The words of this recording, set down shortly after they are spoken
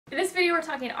Today we're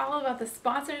talking all about the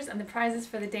sponsors and the prizes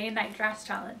for the Day and Night Dress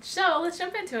Challenge. So let's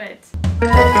jump into it.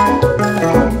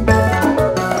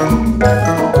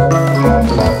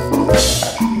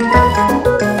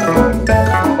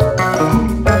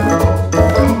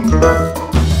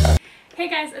 Hey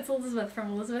guys, it's Elizabeth from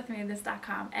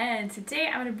ElizabethMadeThis.com, and today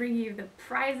I'm going to bring you the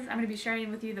prizes. I'm going to be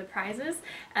sharing with you the prizes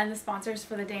and the sponsors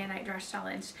for the Day and Night Dress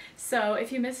Challenge. So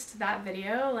if you missed that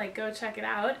video, go check it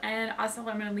out, and also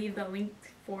I'm going to leave the link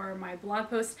for my blog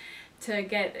post to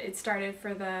get it started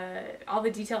for all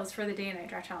the details for the Day and Night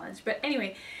Dress Challenge. But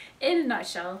anyway, in a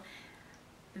nutshell,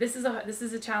 this is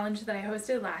a challenge that I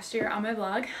hosted last year on my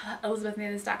blog,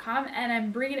 ElizabethMadeThis.com, and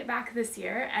I'm bringing it back this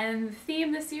year, and the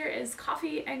theme this year is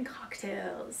coffee and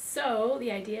cocktails. So the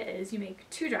idea is you make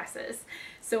two dresses.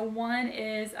 So one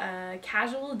is a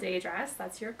casual day dress,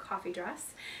 that's your coffee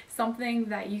dress, something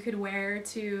that you could wear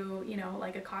to,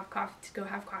 like a coffee to go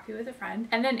have coffee with a friend.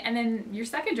 And then your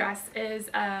second dress is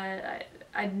a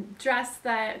dress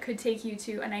that could take you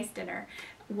to a nice dinner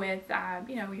with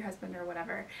your husband or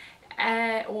whatever.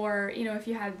 Or if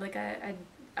you had like a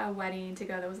wedding to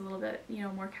go that was a little bit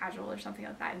more casual or something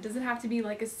like that. It doesn't have to be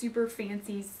like a super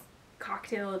fancy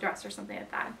cocktail dress or something like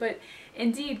that, but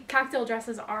indeed cocktail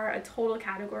dresses are a total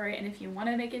category, and if you want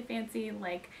to make it fancy,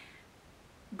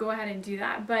 go ahead and do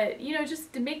that. But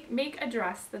just to make a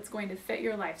dress that's going to fit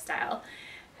your lifestyle,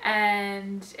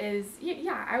 and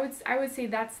I would say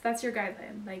that's your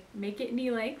guideline. Make it knee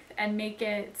length and make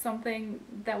it something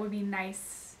that would be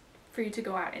nice for you to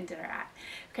go out and dinner at.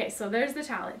 Okay, so there's the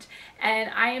challenge,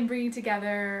 and I am bringing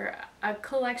together a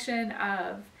collection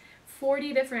of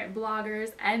 40 different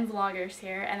bloggers and vloggers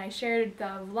here, and I shared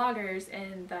the vloggers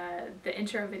in the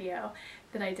intro video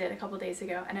that I did a couple days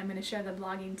ago, and I'm going to share the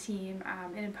blogging team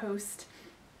in a post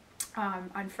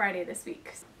on Friday this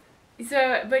week.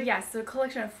 So a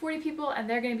collection of 40 people, and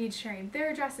they're going to be sharing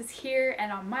their dresses here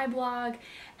and on my blog.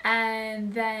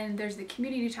 And then there's the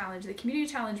community challenge. The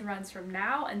community challenge runs from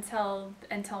now until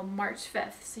March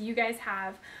 5th. So you guys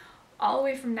have all the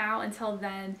way from now until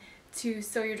then to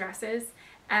sew your dresses.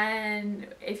 And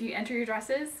if you enter your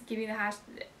dresses, give me the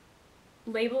hashtag,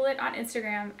 label it on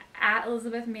Instagram at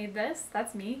ElizabethMadeThis,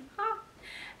 that's me,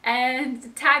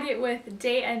 and tag it with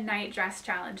Day and Night Dress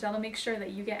Challenge. That'll make sure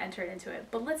that you get entered into it.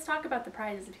 But let's talk about the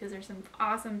prizes, because there's some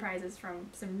awesome prizes from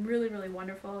some really, really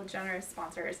wonderful, generous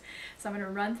sponsors. So I'm going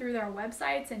to run through their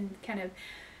websites and kind of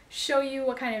show you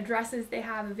what kind of dresses they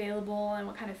have available and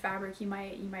what kind of fabric you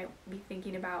might be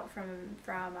thinking about from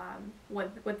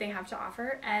what they have to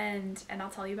offer, and I'll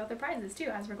tell you about the prizes too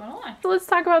as we're going along. So let's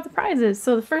talk about the prizes.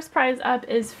 So the first prize up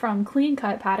is from Clean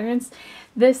Cut Patterns.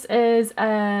 This is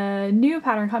a new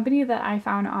pattern company that I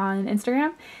found on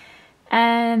Instagram,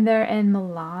 and they're in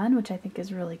Milan, which I think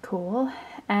is really cool.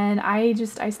 And I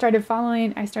started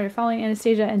following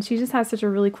Anastasia, and she just has such a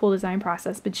really cool design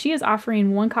process. But she is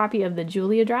offering one copy of the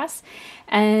Julia dress,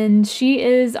 and she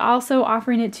is also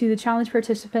offering it to the challenge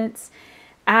participants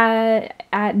at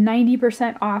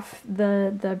 90% off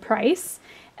the price.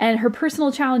 And her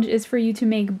personal challenge is for you to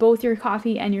make both your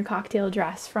coffee and your cocktail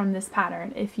dress from this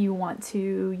pattern if you want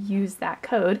to use that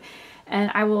code. And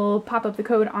I will pop up the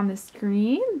code on the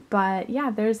screen. But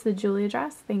yeah, there's the Julia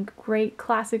dress. I think great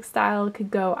classic style. It could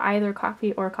go either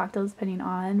coffee or cocktail depending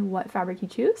on what fabric you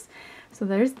choose. So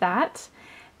there's that.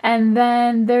 And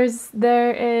then there is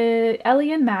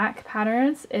Ellie and Mac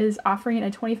Patterns is offering a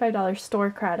 $25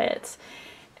 store credit.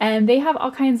 And they have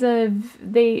all kinds of,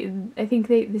 I think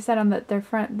they said on their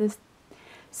front, this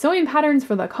sewing patterns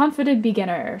for the confident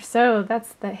beginner. So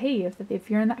that's hey, if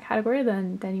you're in that category,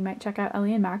 then you might check out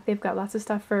Ellie and Mac. They've got lots of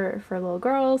stuff for little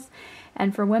girls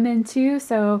and for women too.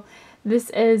 So this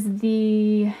is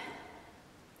the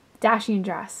dashing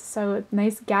dress. So it's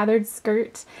nice gathered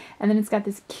skirt, and then it's got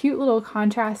this cute little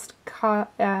contrast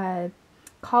collar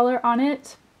on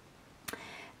it.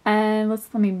 And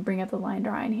let me bring up the line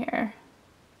drawing here.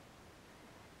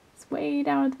 It's way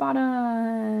down at the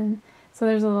bottom. So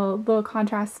there's a little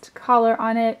contrast collar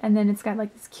on it, and then it's got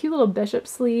like this cute little bishop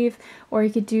sleeve, or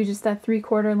you could do just that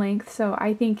 3/4 length. So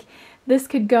I think this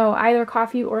could go either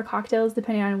coffee or cocktails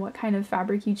depending on what kind of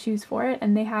fabric you choose for it.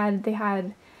 And they had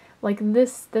like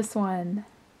this one,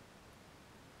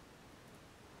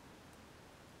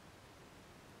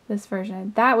 this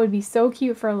version. That would be so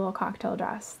cute for a little cocktail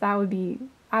dress. That would be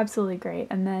absolutely great.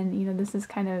 And then this is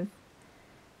kind of,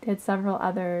 they had several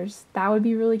others. That would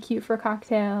be really cute for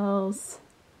cocktails.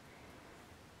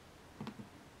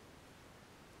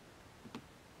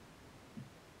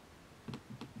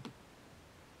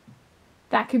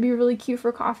 That could be really cute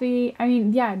for coffee. I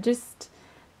mean, yeah, just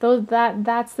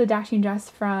That's the dashing dress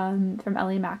from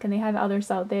Ellie Mac, and they had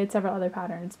several other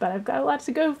patterns, but I've got a lot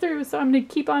to go through, so I'm gonna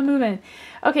keep on moving.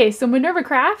 Okay, so Minerva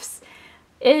Crafts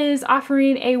is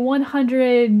offering a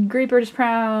 100 Great British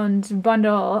Pound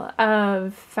bundle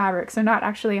of fabric, so not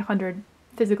actually 100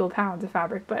 physical pounds of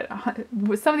fabric, but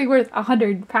something worth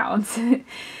 100 pounds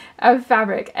of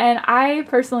fabric. And I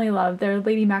personally love their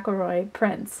Lady McElroy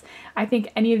prints. I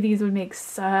think any of these would make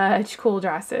such cool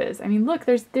dresses. I mean, look,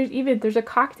 there's a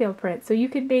cocktail print, so you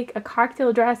could make a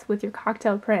cocktail dress with your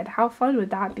cocktail print. How fun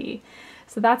would that be?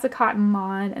 So that's a cotton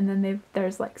lawn, and then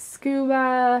there's like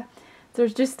scuba.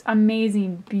 There's just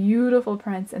amazing, beautiful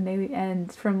prints,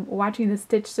 and from watching the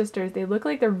Stitch Sisters, they look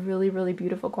like they're really, really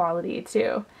beautiful quality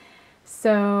too.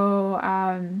 So,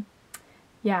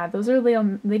 yeah, those are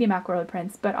Lady McElroy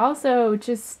prints, but also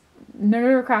just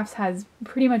Minerva Crafts has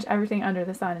pretty much everything under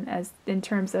the sun in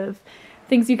terms of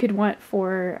things you could want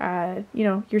for, you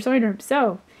know, your sewing room.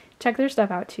 So check their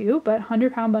stuff out too, but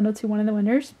 100-pound bundle to one of the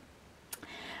winners.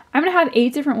 I'm going to have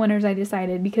 8 different winners, I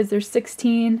decided, because there's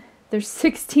 16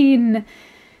 different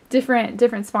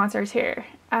sponsors here.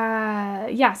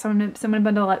 Yeah, so I'm gonna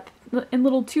bundle up in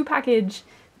little 2-package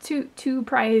two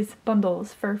prize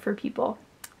bundles for people.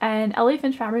 And LA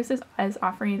Finch Fabrics is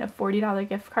offering a $40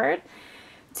 gift card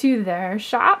to their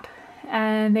shop,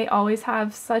 and they always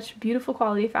have such beautiful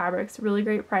quality fabrics, really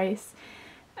great price,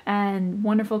 and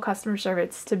wonderful customer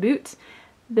service to boot.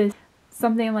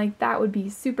 Something like that would be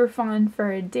super fun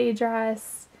for a day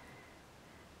dress.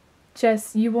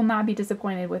 Just, you will not be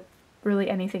disappointed with really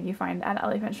anything you find at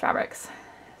LA Finch Fabrics.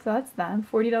 So that's them.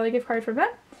 $40 gift card for them.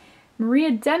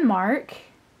 MariaDenmark.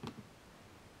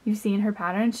 You've seen her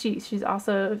patterns.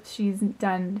 She's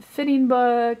done fitting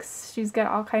books. She's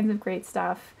got all kinds of great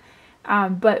stuff.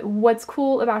 But what's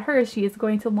cool about her is she is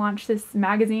going to launch this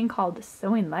magazine called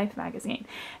Sewing Life Magazine.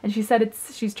 And she said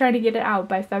she's trying to get it out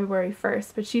by February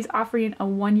 1st, but she's offering a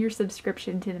 1-year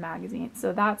subscription to the magazine.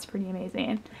 So that's pretty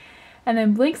amazing. And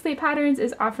then Blank Slate Patterns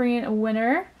is offering a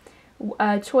winner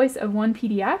a choice of 1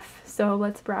 PDF. So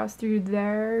let's browse through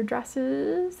their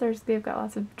dresses. They've got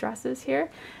lots of dresses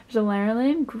here. There's a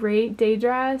Marilyn, great day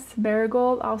dress.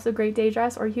 Marigold, also great day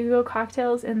dress. Or Hugo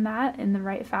Cocktails in the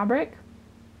right fabric.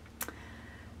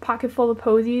 Pocket Full of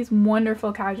Posies,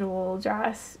 wonderful casual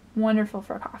dress. Wonderful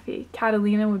for coffee.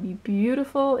 Catalina would be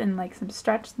beautiful in like some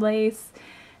stretched lace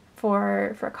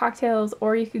for cocktails.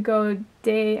 Or you could go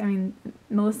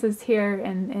Melissa's here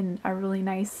in a really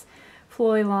nice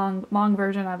flowy long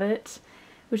version of it,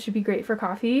 which would be great for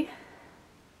coffee.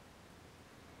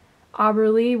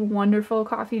 Auberly, wonderful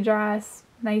coffee dress,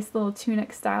 nice little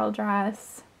tunic style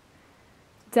dress.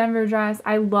 Denver dress,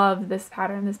 I love this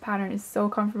pattern. This pattern is so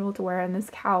comfortable to wear, and this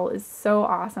cowl is so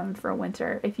awesome for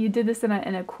winter. If you did this in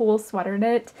a cool sweater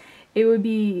knit, it would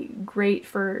be great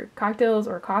for cocktails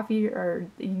or coffee, or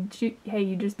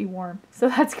you just be warm. So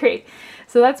that's great.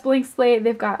 So that's Blank Slate.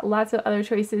 They've got lots of other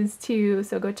choices too,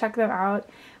 so go check them out.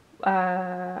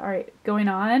 Alright, going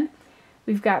on.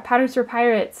 We've got Patterns for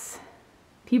Pirates.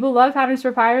 People love Patterns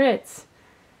for Pirates.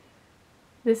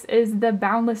 This is the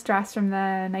Boundless dress from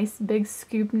the nice big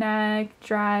scoop neck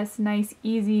dress. Nice,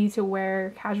 easy to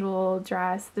wear casual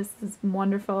dress. This is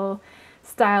wonderful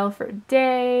style for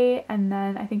day. And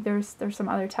then I think there's some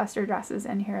other tester dresses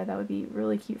in here that would be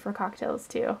really cute for cocktails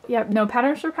too. Yep, no,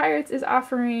 Patterns for Pirates is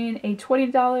offering a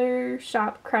 $20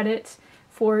 shop credit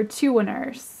for 2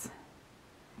 winners.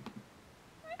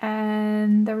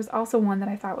 And there was also one that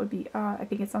I thought would be, I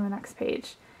think it's on the next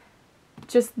page.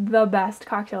 Just the best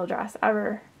cocktail dress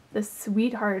ever. The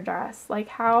Sweetheart dress. Like,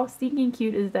 how stinking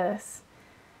cute is this?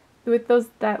 With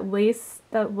that lace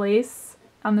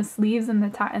on the sleeves and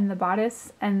the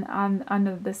bodice, and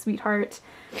on the Sweetheart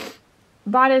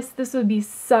bodice, this would be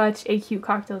such a cute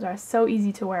cocktail dress. So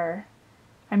easy to wear.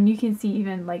 I mean, you can see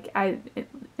even like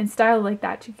in style like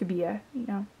that, she could be a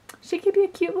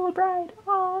cute little bride.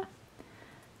 Aww.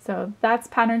 So that's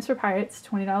Patterns for Pirates.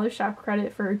 $20 shop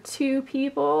credit for 2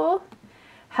 people.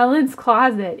 Helen's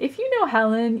Closet. If you know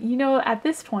Helen, you know at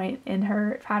this point in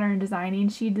her pattern designing,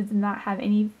 she does not have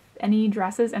any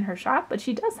dresses in her shop, but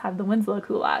she does have the Winslow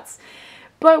culottes.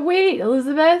 But wait,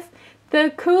 Elizabeth,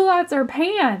 the culottes are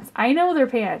pants. I know they're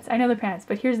pants,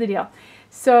 but here's the deal.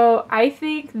 So I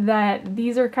think that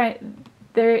these are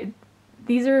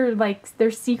these are like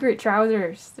their secret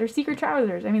trousers. They're secret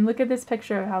trousers. I mean, look at this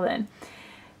picture of Helen.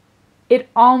 It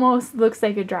almost looks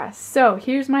like a dress. So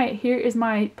here is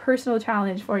my personal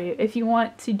challenge for you if you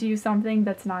want to do something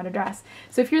that's not a dress.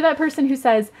 So if you're that person who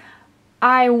says,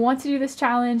 I want to do this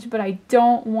challenge, but I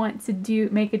don't want to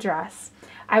make a dress,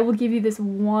 I will give you this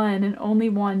one and only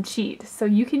one cheat. So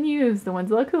you can use the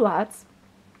Winslow culottes,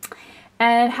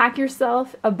 and hack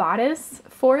yourself a bodice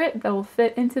for it that will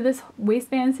fit into this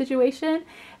waistband situation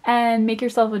and make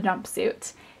yourself a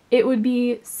jumpsuit. It would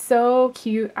be so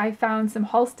cute. I found some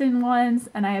Halston ones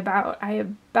and I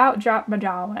about dropped my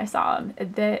jaw when I saw them.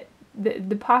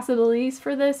 The possibilities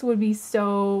for this would be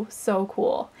so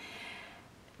cool.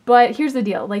 But here's the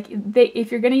deal, like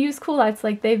if you're gonna use culottes,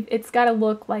 like it's gotta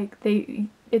look like a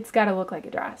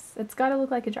dress. It's gotta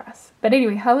look like a dress. But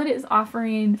anyway, Helen is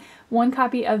offering one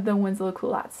copy of the Winslow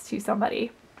culottes to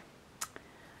somebody.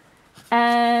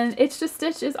 And It's Just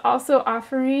Stitch is also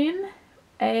offering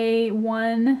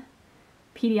one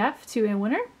PDF to a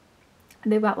winner.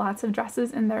 They've got lots of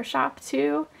dresses in their shop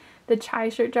too. The chai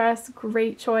shirt dress,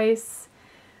 great choice.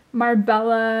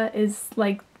 Marbella is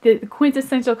like the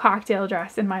quintessential cocktail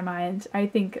dress in my mind. I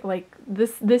think like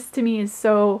this to me is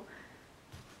so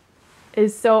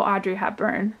Audrey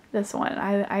Hepburn, this one.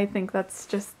 I think that's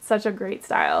just such a great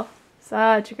style.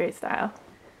 Such a great style.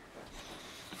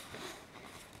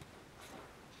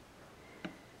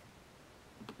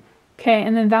 Okay,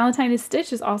 and then Valentine is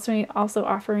Stitch is also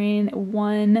offering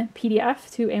one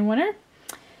PDF to a winner.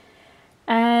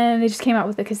 And they just came out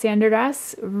with a Cassandra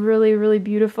dress. Really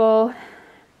beautiful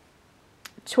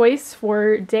choice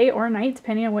for day or night,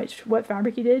 depending on what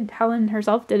fabric you did. Helen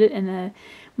herself did it in a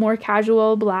more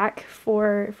casual black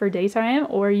for daytime,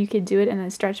 or you could do it in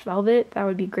a stretch velvet. That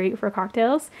would be great for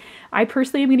cocktails. I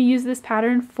personally am going to use this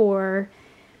pattern for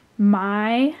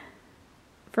my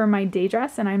day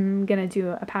dress, and I'm going to do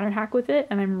a pattern hack with it,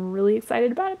 and I'm really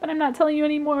excited about it, but I'm not telling you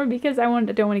anymore because I don't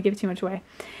want to give too much away.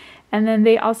 And then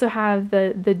they also have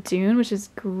the Dune, which is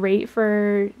great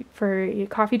for a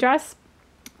coffee dress.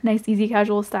 Nice, easy,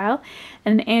 casual style.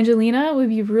 And Angelina would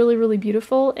be really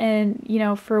beautiful, and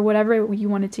for whatever you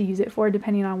wanted to use it for,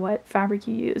 depending on what fabric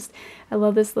you used. I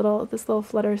love this little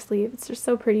flutter sleeve. It's just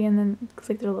so pretty, and then it looks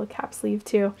like there's a little cap sleeve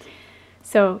too.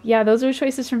 So yeah, those are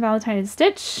choices from Valentine and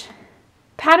Stitch.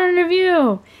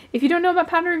 Patternreview. If you don't know about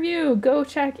Patternreview, go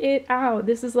check it out.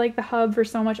 This is like the hub for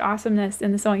so much awesomeness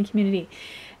in the sewing community.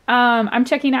 I'm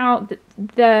checking out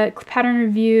the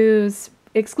Patternreview's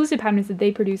exclusive patterns that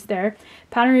they produce there.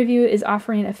 Patternreview is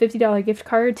offering a $50 gift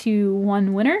card to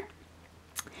one winner.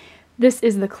 This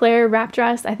is the Claire wrap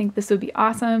dress. I think this would be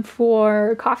awesome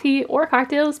for coffee or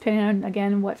cocktails, depending on,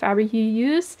 again, what fabric you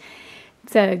use.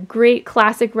 It's a great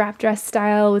classic wrap dress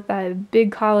style with that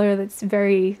big collar that's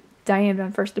very Diane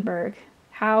van Furstenberg.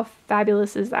 How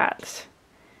fabulous is that?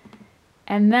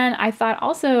 And then I thought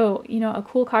also, a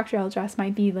cool cocktail dress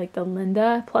might be like the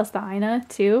Linda plus the Ina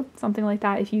too, something like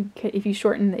that. If you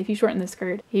shorten the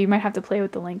skirt, you might have to play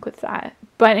with the length with that.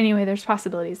 But anyway, there's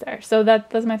possibilities there. So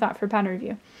that's my thought for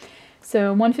Patternreview.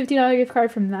 So one $50 gift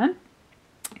card from them.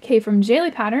 Okay, from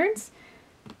Jalie Patterns,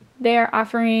 they are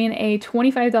offering a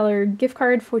 $25 gift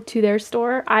card to their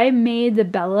store. I made the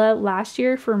Bella last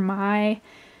year for my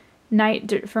night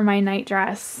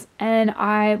dress, and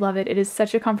I love it. It is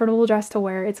such a comfortable dress to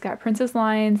wear. It's got princess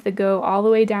lines that go all the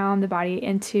way down the body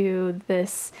into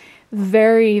this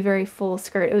very full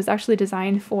skirt. It was actually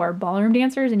designed for ballroom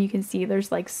dancers, and you can see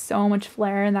there's like so much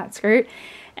flare in that skirt,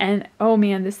 and oh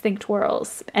man, this thing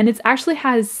twirls. And it's actually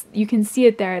you can see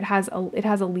it there, it has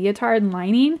a leotard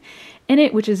lining in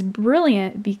it, which is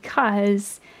brilliant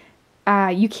because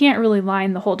you can't really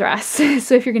line the whole dress.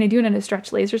 So if you're going to do it in a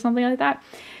stretch lace or something like that,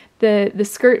 the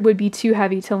skirt would be too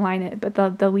heavy to line it, but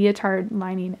the leotard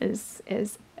lining is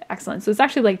excellent. So it's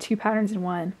actually like two patterns in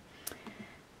one,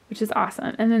 which is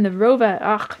awesome. And then the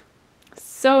Rova,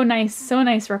 so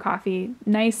nice for coffee.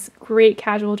 Nice, great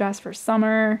casual dress for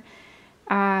summer.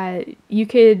 You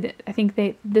could, I think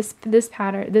this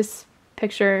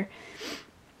picture,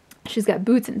 she's got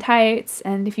boots and tights,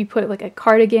 and if you put like a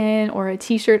cardigan or a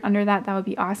t-shirt under that, that would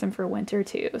be awesome for winter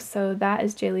too. So that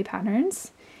is Jalie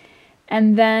Patterns.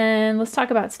 And then let's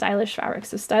talk about Stylish Fabric.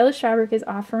 So Stylish Fabric is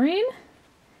offering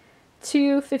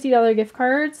two $50 gift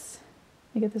cards.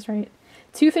 Let me get this right.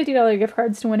 Two $50 gift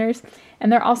cards to winners. And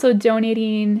they're also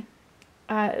donating,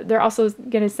 they're also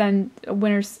going to send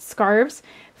winners scarves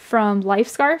from Life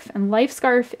Scarf. And Life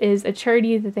Scarf is a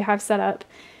charity that they have set up.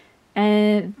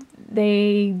 And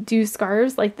they do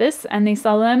scarves like this, and they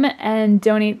sell them and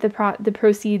donate the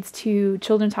proceeds to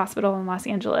Children's Hospital in Los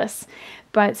Angeles.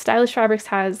 But Stylish Fabrics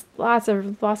has lots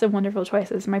of wonderful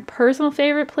choices. My personal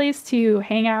favorite place to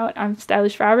hang out on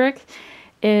Stylish Fabric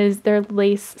is their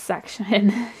lace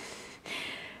section.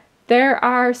 There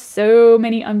are so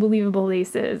many unbelievable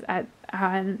laces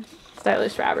on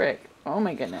Stylish Fabric. Oh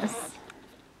my goodness.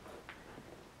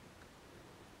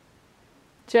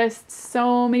 Just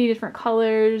so many different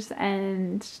colors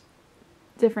and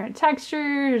different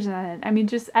textures, and I mean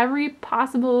just every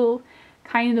possible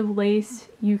kind of lace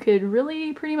you could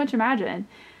really pretty much imagine.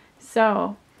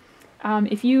 So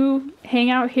if you hang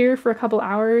out here for a couple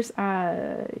hours,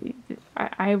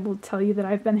 I will tell you that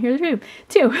I've been here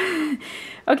too.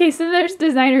 Okay, so there's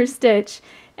Designer Stitch.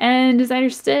 And Designer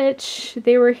Stitch,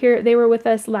 they were with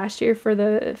us last year for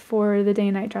the Day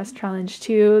and Night Dress Challenge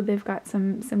too. They've got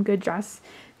some good dress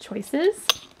choices.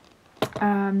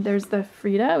 There's the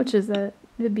Frida, which is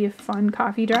it'd be a fun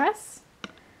coffee dress.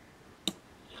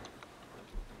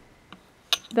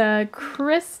 The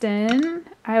Kristen,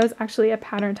 I was actually a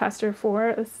pattern tester for.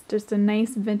 It's just a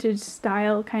nice vintage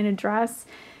style kind of dress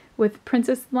with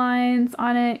princess lines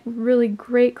on it. Really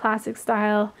great classic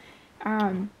style.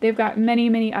 They've got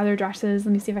many other dresses.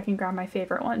 Let me see if I can grab my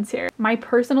favorite ones here. My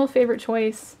personal favorite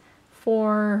choice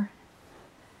for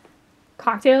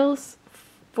cocktails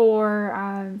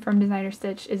from Designer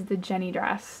Stitch is the Jenny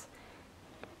dress.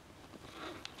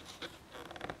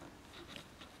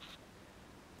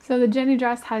 So the Jenny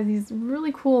dress has these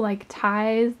really cool like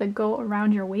ties that go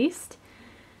around your waist,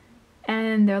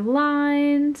 and they're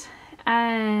lined,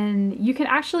 and you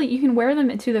can wear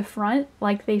them to the front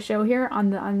like they show here on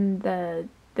the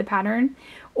pattern,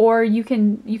 or you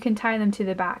can tie them to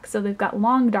the back. So they've got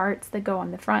long darts that go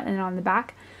on the front and on the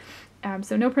back.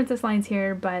 So no princess lines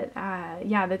here, but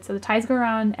yeah, so the ties go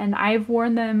around, and I've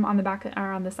worn them on the back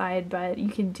or on the side, but you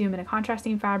can do them in a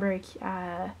contrasting fabric.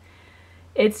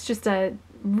 It's just a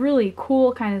really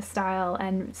cool kind of style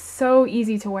and so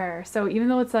easy to wear. So even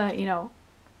though it's a,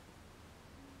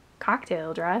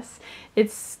 cocktail dress,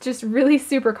 it's just really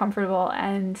super comfortable,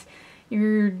 and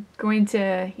you're going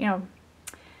to,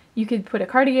 you could put a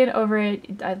cardigan over it,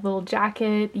 a little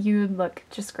jacket, you'd look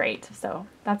just great. So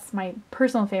that's my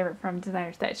personal favorite from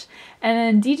Designer Stitch.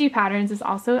 And then DG Patterns is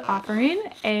also offering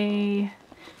a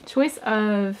choice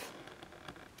of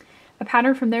a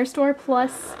pattern from their store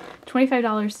plus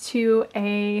 $25 to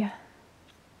a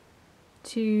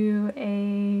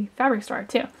fabric store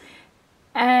too.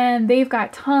 And they've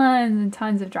got tons and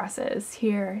tons of dresses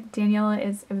here. Daniela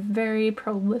is a very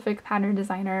prolific pattern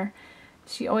designer.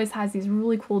 She always has these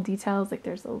really cool details. Like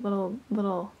there's a little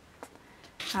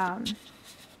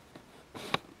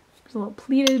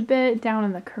pleated bit down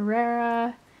in the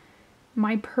Carrera.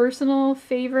 My personal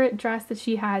favorite dress that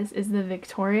she has is the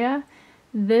Victoria.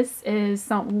 This is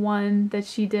one that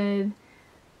she did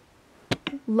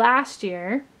last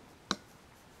year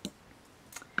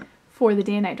for the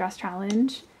Day and Night Dress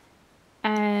Challenge,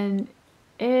 and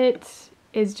it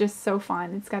is just so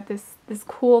fun. It's got this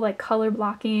cool like color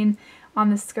blocking on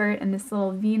the skirt and this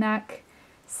little V-neck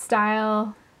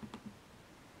style.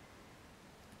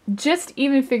 Just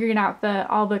even figuring out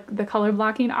all the color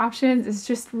blocking options is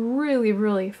just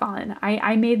really fun.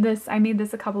 I made this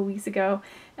a couple weeks ago,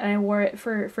 and I wore it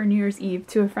for New Year's Eve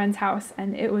to a friend's house,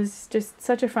 and it was just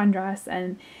such a fun dress.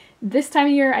 And this time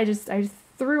of year I just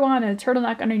threw on a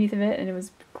turtleneck underneath of it, and it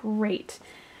was great.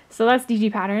 So that's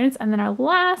DG Patterns. And then our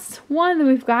last one that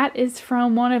we've got is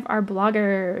from one of our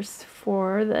bloggers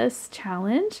for this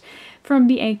challenge, from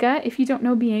Bianca. If you don't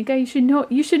know Bianca, you should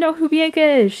know who Bianca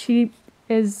is. She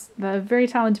is the very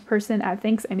talented person at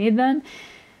ThanksImadethem. I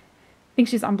think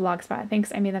she's on Blogspot,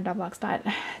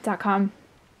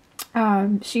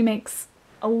 ThanksImadethem.blogspot.com. She makes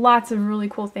lots of really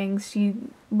cool things. She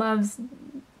loves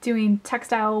doing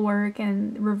textile work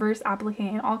and reverse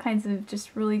appliquing, all kinds of just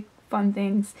really fun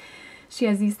things. She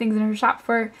has these things in her shop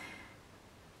for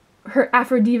her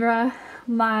Aphrodivra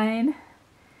line,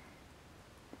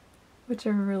 which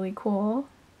are really cool.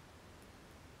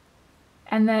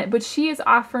 But she is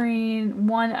offering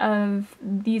one of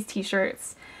these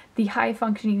t-shirts, the High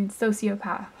Functioning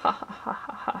Sociopath. Ha ha ha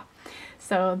ha ha.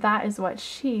 So that is what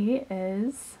she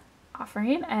is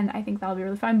offering, and I think that'll be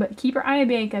really fun. But keep your eye on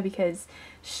Bianca, because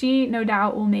she no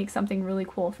doubt will make something really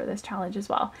cool for this challenge as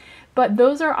well. But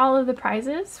those are all of the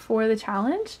prizes for the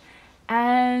challenge,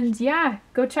 and yeah,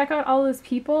 go check out all those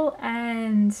people,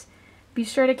 and be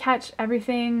sure to catch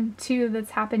everything too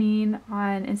that's happening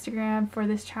on Instagram for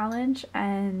this challenge.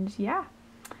 And yeah,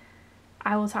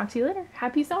 I will talk to you later.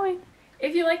 Happy sewing!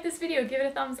 If you like this video, give it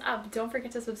a thumbs up. Don't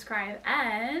forget to subscribe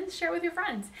and share it with your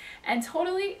friends. And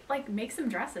totally make some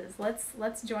dresses.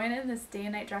 Let's join in this Day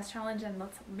and Night Dress Challenge, and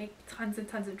let's make tons and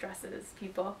tons of dresses,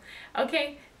 people.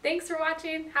 Okay, thanks for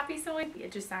watching. Happy sewing.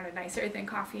 It just sounded nicer than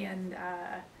coffee and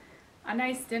a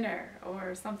nice dinner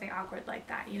or something awkward like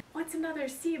that. What's another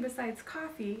C besides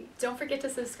coffee? Don't forget to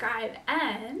subscribe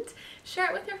and share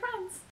it with your friends.